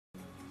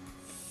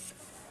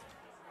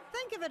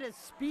Think of it as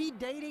speed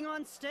dating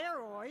on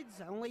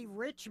steroids. Only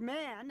rich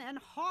men and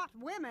hot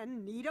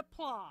women need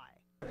apply.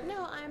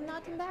 No, I'm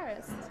not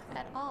embarrassed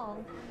at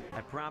all. I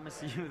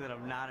promise you that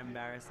I'm not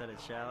embarrassed that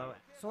it's shallow.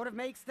 Sort of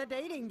makes the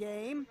dating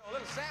game A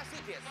little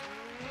sassy kiss.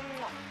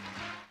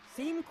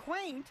 seem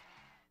quaint.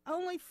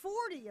 Only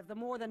 40 of the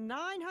more than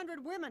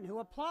 900 women who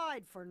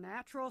applied for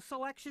natural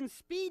selection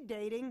speed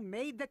dating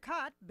made the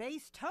cut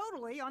based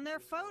totally on their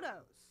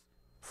photos.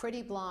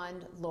 Pretty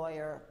blonde,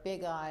 lawyer,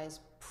 big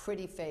eyes,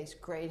 pretty face,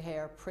 great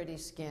hair, pretty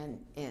skin,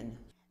 in.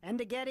 And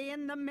to get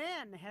in, the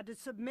men had to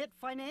submit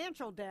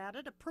financial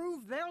data to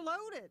prove they're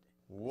loaded.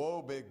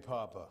 Whoa, Big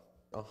Papa.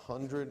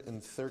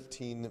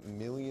 $113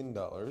 million.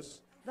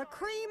 The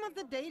cream of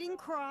the dating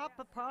crop,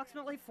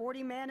 approximately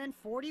 40 men and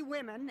 40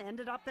 women,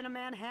 ended up in a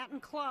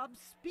Manhattan club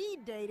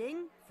speed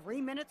dating,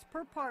 3 minutes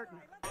per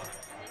partner. Ladies,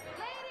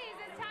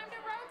 it's time to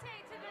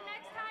rotate to the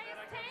next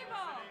highest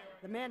table.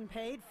 The men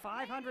paid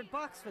 $500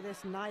 for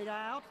this night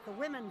out, the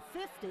women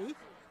 $50.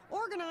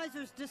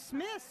 Organizers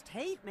dismissed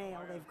hate mail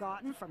they've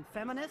gotten from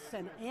feminists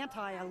and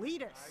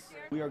anti-elitists.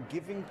 We are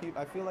giving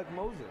people, I feel like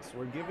Moses,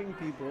 we're giving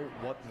people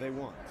what they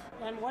want.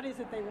 And what is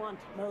it they want,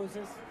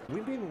 Moses?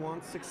 Women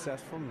want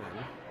successful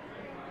men.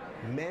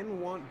 Men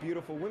want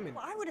beautiful women.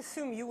 I would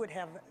assume you would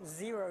have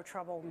zero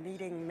trouble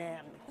meeting men.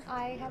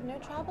 I have no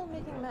trouble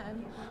meeting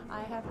men.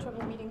 I have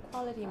trouble meeting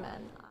quality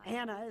men.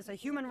 Anna is a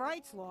human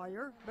rights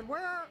lawyer, but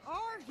where are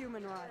our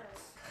human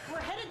rights? We're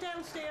headed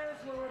downstairs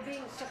where we're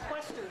being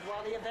sequestered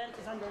while the event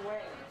is underway.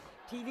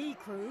 TV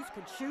crews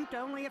could shoot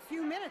only a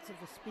few minutes of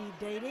the speed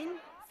dating.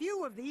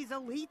 Few of these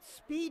elite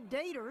speed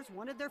daters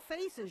wanted their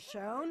faces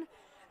shown.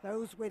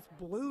 Those with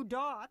blue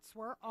dots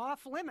were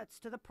off limits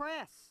to the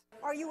press.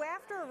 Are you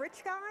after a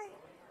rich guy?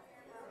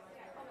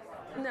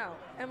 No.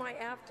 Am I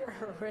after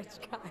a rich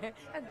guy?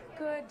 A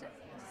good,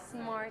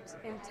 smart,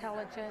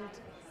 intelligent,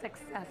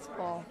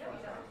 successful.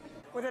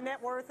 With a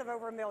net worth of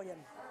over $1 million.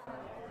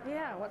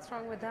 Yeah, what's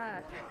wrong with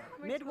that?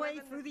 Midway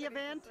through the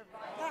event,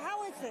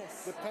 how is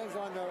this? Depends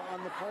on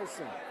the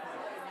person.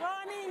 Well,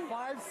 I mean,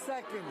 5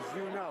 seconds,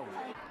 you know.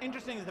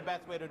 Interesting is the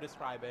best way to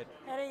describe it.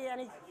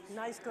 any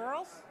nice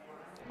girls?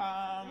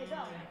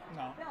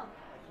 No.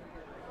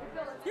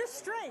 You're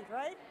straight,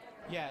 right?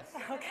 Yes.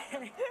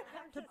 Okay.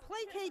 To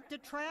placate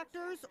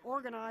detractors,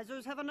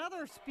 organizers have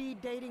another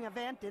speed dating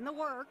event in the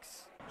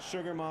works.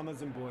 Sugar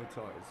mamas and boy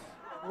toys.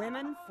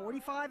 Women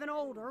 45 and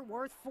older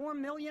worth $4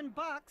 million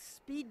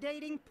speed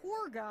dating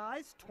poor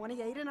guys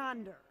 28 and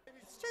under.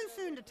 It's too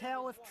soon to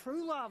tell if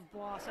true love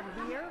blossomed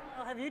here.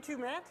 Well, have you two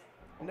met?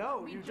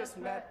 No, you just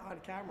met on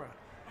camera.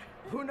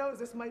 Who knows,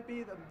 this might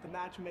be the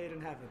match made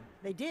in heaven.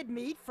 They did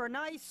meet for a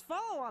nice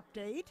fall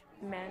update.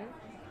 Men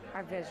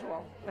are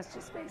visual, let's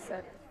just face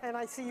it. And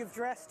I see you've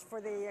dressed for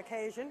the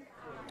occasion.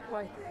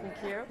 Why, thank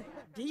you.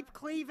 Deep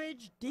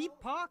cleavage, deep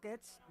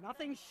pockets,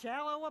 nothing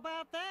shallow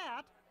about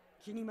that.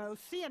 Jeanne Moos,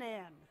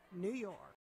 CNN, New York.